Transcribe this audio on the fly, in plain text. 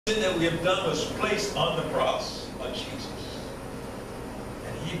sin that we have done was placed on the cross, on Jesus.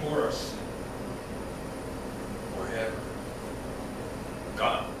 And He bore our sin forever.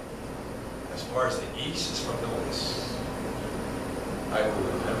 Gone. As far as the east is from the west, I will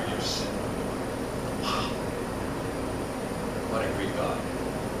remember your sin. Wow. What a great God.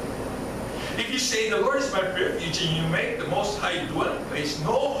 If you say, the Lord is my refuge, and you make the Most High dwelling place,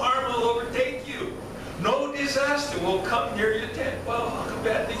 no harm will overtake you. No disaster will come near your tent. Well, how come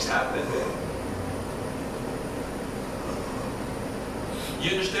bad things happen then?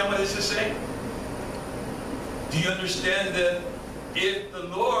 You understand what this is saying? Do you understand that if the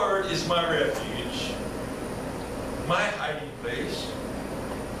Lord is my refuge, my hiding place,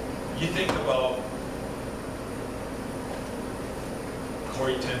 you think about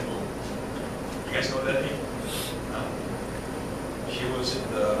Corrie ten Boom. You guys know that name? She was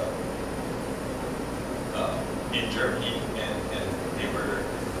in Germany, and they were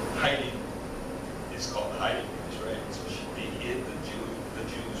hiding. It's called hiding place, right? So they hid the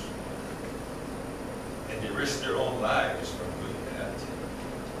Jews, and they risked their own lives from doing that.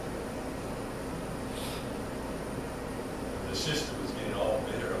 The sister was getting all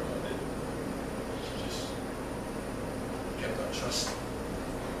bitter about it. She just kept on trusting.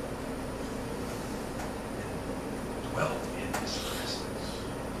 Dwelt in His presence.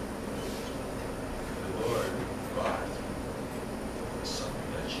 The Lord brought her through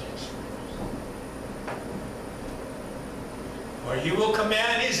something that she experienced. For He will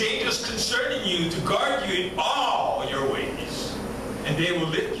command His angels concerning you to guard you in all your ways, and they will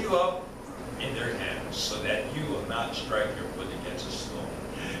lift you up in their hands, so that you will not strike your foot against a stone.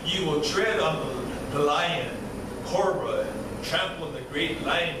 You will tread on the lion, the cobra, and trample on the great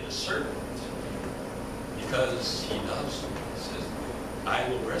lion, the serpent. Because He loves you. He says, I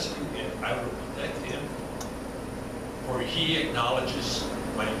will rescue him, I will protect him, for he acknowledges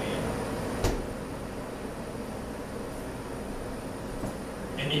my name.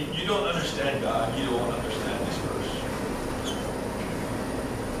 And if you don't understand God, you don't understand this verse.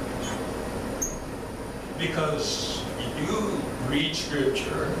 Because if you read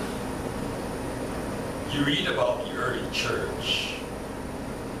Scripture, you read about the early church,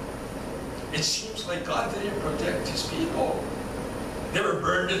 it seems like God didn't protect His people. They were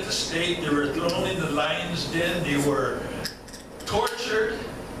burned at the stake. They were thrown in the lion's den. They were tortured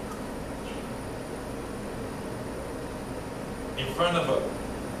in front of a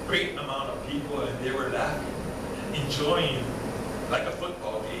great amount of people, and they were laughing, enjoying, like a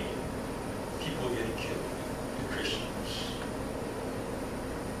football game, people getting killed, the Christians.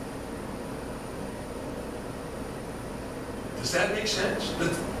 Does that make sense?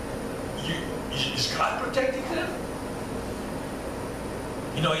 Is God protecting them?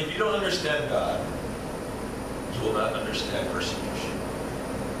 You know, if you don't understand God, you will not understand persecution.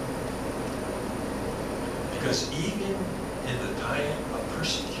 Because even in the time of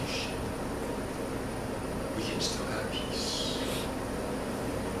persecution, we can still have peace.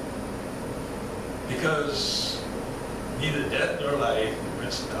 Because neither death nor life,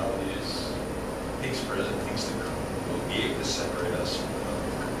 principalities, things present, things to come, will be able to separate us from God.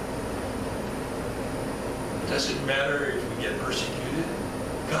 It doesn't matter if we get persecuted,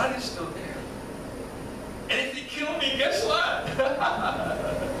 God is still there. And if they kill me, guess what?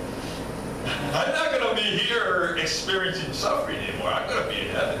 I'm not going to be here experiencing suffering anymore. I'm going to be in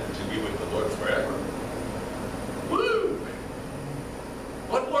heaven to be with the Lord forever. Woo!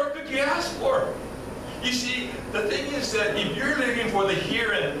 What more could you ask for? You see, the thing is that if you're living for the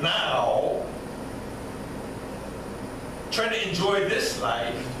here and now, trying to enjoy this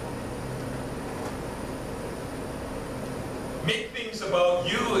life, make things about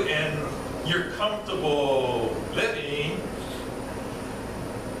you and your comfortable living,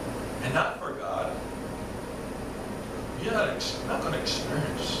 and not for God, you're not going to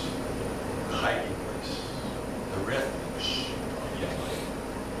experience the hiding place, the refuge of Yahweh.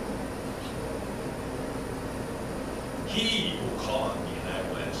 He will call on me and I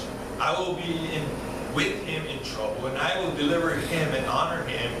will answer. I will be with him in trouble, and I will deliver him and honor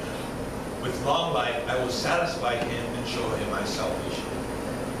him. With long life, I will satisfy him and show him my salvation.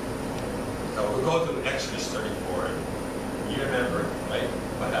 So we'll go to Exodus 34. You remember, right,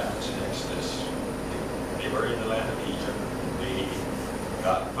 what happens in Exodus? They were in the land of Egypt. They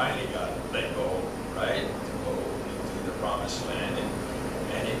finally got let go, right, to go into the promised land.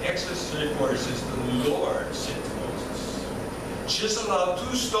 And in Exodus 34, it says, the Lord said to Moses, chisel out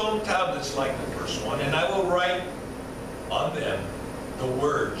 2 stone tablets like the first one, and I will write on them the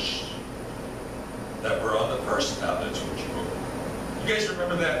words that were on the first tablets which you wrote. You guys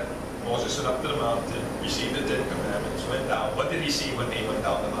remember that? Moses went up to the mountain, received the 10 Commandments, went down. What did he see when he went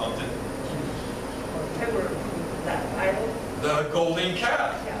down the mountain? the golden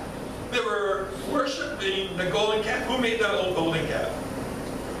calf. Yeah. They were worshiping the golden calf. Who made that old golden calf?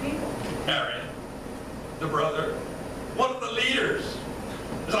 People. Aaron, the brother, one of the leaders.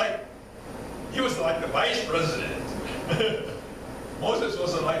 It's like, he was like the vice president. Moses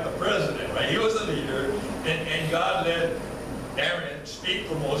wasn't like the president, right? He was the leader, and God let Aaron speak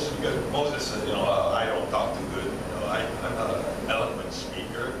for Moses because Moses said, you know, I don't talk too good. You know, I'm not an eloquent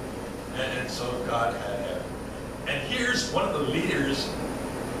speaker. And so God had Aaron. And here's one of the leaders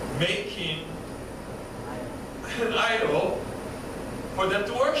making an idol for them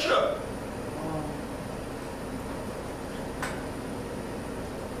to worship.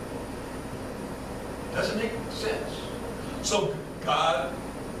 Doesn't make sense. So God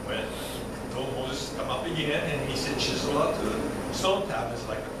went, told Moses to come up again, and he said, chisel out two stone tablets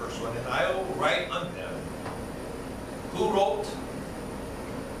like the first one, and I will write on them. Who wrote?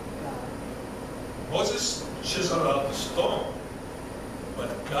 Moses chiseled out the stone, but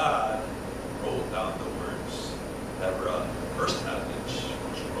God wrote down the words that were on the first tablet,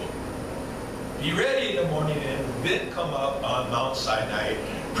 which wrote, be ready in the morning and then come up on Mount Sinai.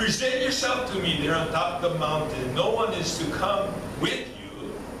 Present yourself to me there on top of the mountain. No one is to come with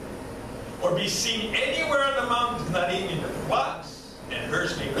you or be seen anywhere on the mountain, not even the flocks and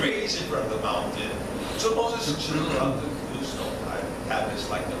herds may graze in front of the mountain. So Moses chiseled out the two stone tablets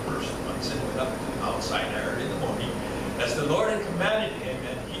like the first ones and went up to Mount Sinai early in the morning as the Lord had commanded him,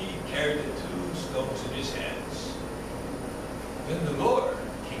 and he carried the two stones in his hands. Then the Lord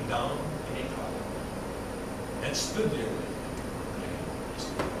came down in a cloud and stood there with him.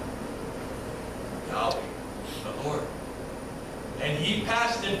 Yahweh, the Lord. And he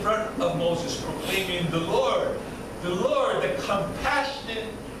passed in front of Moses, proclaiming, the Lord, the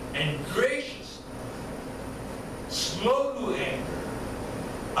compassionate and gracious, slow to anger,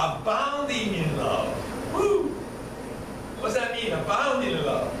 abounding in love. Woo! What does that mean? Abounding in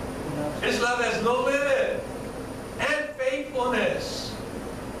love. His love has no limit. And faithfulness.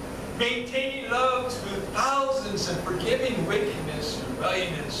 Maintaining love to thousands and forgiving wickedness,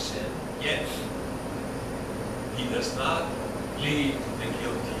 rebellion, and sin. Yet, he does not leave the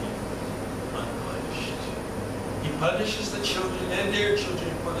guilty unpunished. He punishes the children and their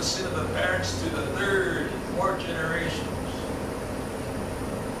children for the sin of the parents to the third and fourth generations.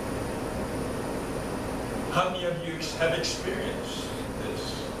 How many of you have experienced this?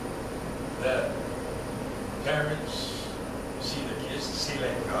 That parents see the kids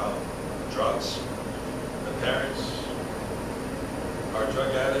stealing drugs. The parents are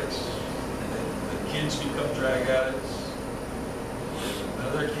drug addicts. Kids become drug addicts.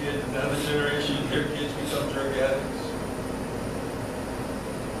 Another kid, another generation, their kids become drug addicts.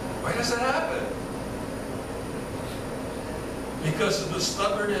 Why does that happen? Because of the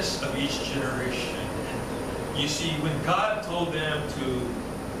stubbornness of each generation. You see, when God told them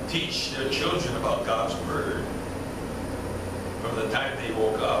to teach their children about God's Word, from the time they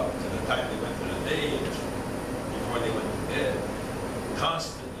woke up to the time they went through the day, before they went to bed,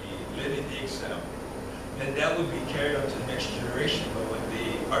 constantly living the example, then that would be carried on to the next generation. But when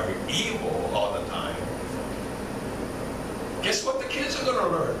they are evil all the time, guess what the kids are going to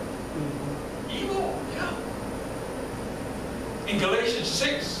learn? Evil, yeah. In Galatians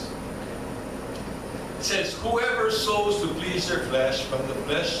 6, it says, whoever sows to please their flesh, from the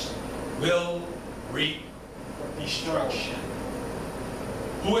flesh will reap destruction.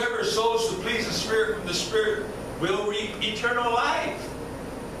 Whoever sows to please the Spirit, from the Spirit will reap eternal life.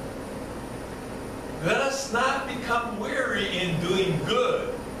 Let us not become weary in doing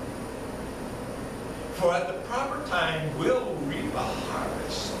good, for at the proper time we'll reap a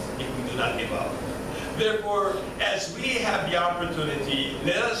harvest if we do not give up. Therefore, as we have the opportunity,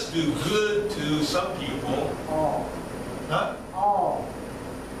 let us do good to some people. All. Huh? All.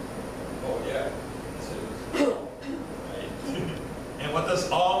 Oh, yeah. Right. And what does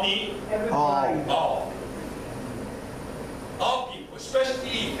all mean? Everybody. All. All people,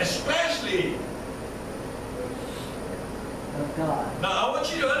 especially Of God. Now, I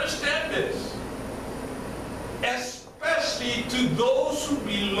want you to understand this. Especially to those who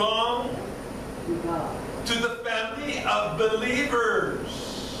belong To God. to the family of believers.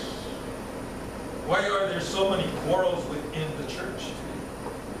 Why are there so many quarrels within the church today?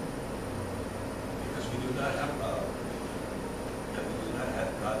 Because we do not have love. And we do not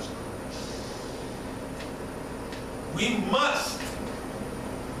have God's grace. We must,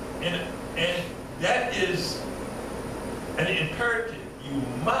 and that is an imperative. You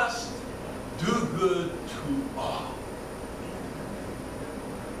must do good to all.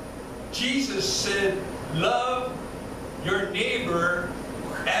 Jesus said, love your neighbor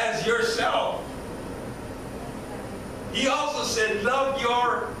as yourself. He also said, love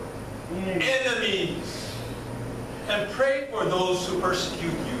your enemies and pray for those who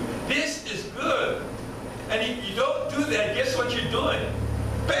persecute you. This is good. And if you don't do that, guess what you're doing?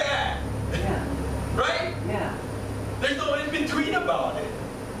 Bad. Yeah. Right? Yeah. There's no in between about it.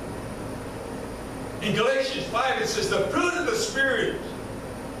 In Galatians 5, it says the fruit of the Spirit.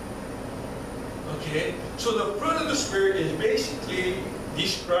 Okay? So the fruit of the Spirit is basically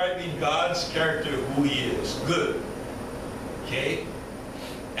describing God's character, who He is. Good. Okay?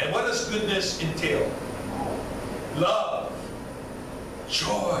 And what does goodness entail? Love,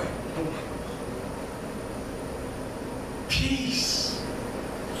 joy, peace.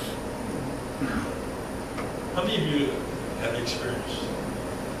 How many of you have experienced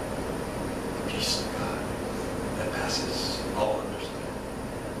the peace of God that passes all understanding?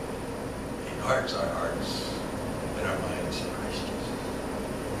 It guards our hearts and our minds in Christ Jesus.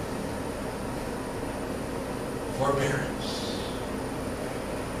 Forbearance,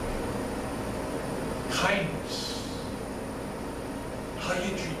 kindness, how do you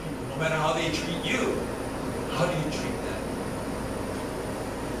treat people? No matter how they treat you, how do you treat them?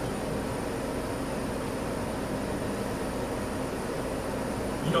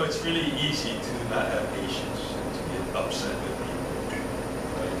 You know, it's really easy to not have patience and to get upset with people.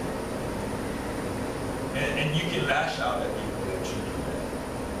 Right? And you can lash out at people that treat you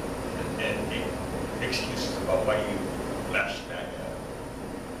bad. And make excuses about why you lash back at them.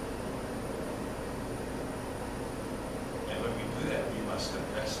 And when we do that, we must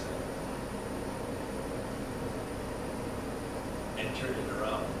address them and turn it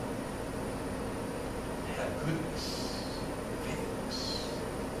around. And have goodness, faithfulness,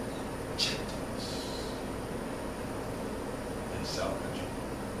 gentleness, and self-control.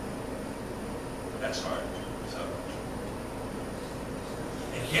 That's hard, self-control.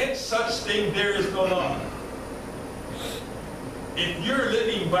 Against such thing there is no law. If you're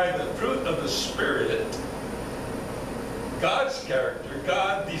living by the fruit of the Spirit, God's character,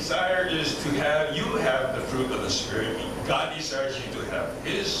 God's desire is to have you have the fruit of the Spirit. God desires you to have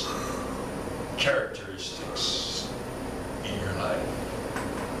His characteristics in your life.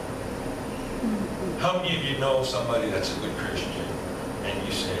 How many of you know somebody that's a good Christian and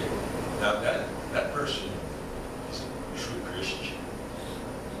you say, now that person is a true Christian.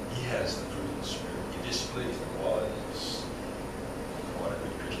 He has the fruit of the Spirit. He displays the qualities of what a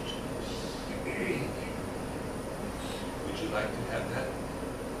good Christian is. Would you like to have that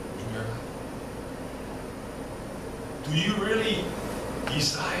in your life? Do you really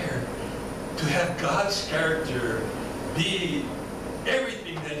desire to have God's character be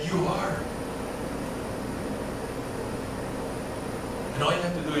everything that you are? And all you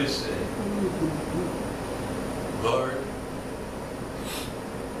have to do is say, Lord,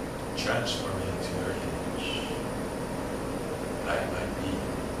 transform me into your image. I might be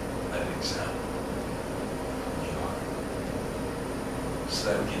an example of who you are. So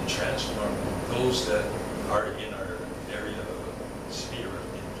that we can transform those that are in our area of sphere of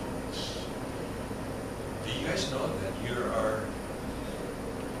influence. Do you guys know that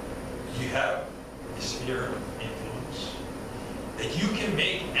you have a sphere of influence? That you can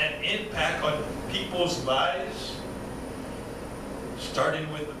make an impact on people's lives, starting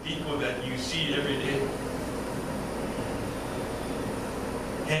with the people that you see every day.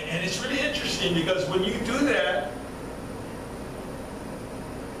 And it's really interesting because when you do that,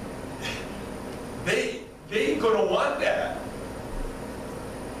 they're going to want that.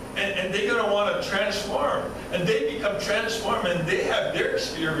 And they're going to want to transform. And they become transformed and they have their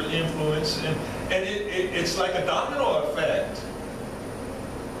sphere of influence. And it's like a domino effect.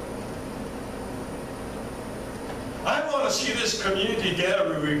 I want to see this community get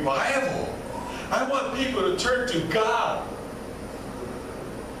a revival. I want people to turn to God.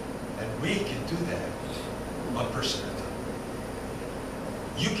 And we can do that one person at a time.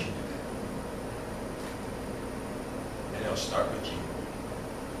 You can do that. And it'll start with you.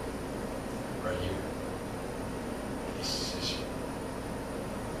 Right here. This is you.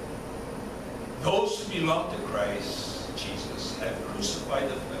 Those who belong to Christ Jesus have crucified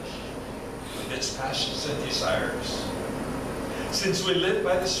the flesh with its passions and desires. Since we live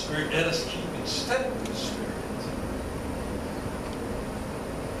by the Spirit, let us keep in step with the Spirit.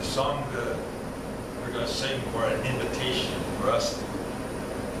 The song that we're going to sing for an invitation for us to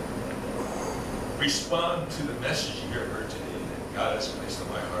respond to the message you heard today that God has placed on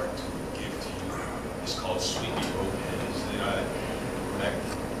my heart to give to you. It's called Sweeping Open. When I'm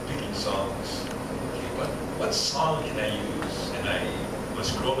picking songs, okay, what song can I use? And I was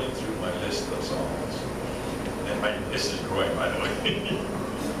scrolling through my list of songs. And my list is growing, by the way.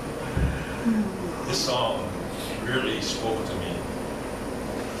 This song really spoke to me.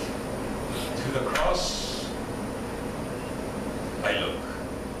 To the cross I look.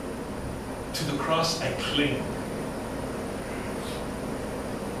 To the cross I cling.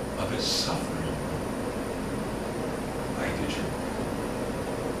 Of its suffering I do drink.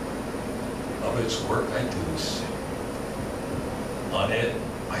 Of its work I do sing. On it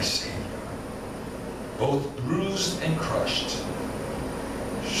my Savior, both bruised and crushed,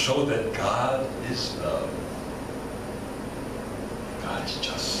 show that God is love. God is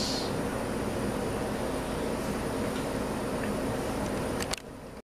just.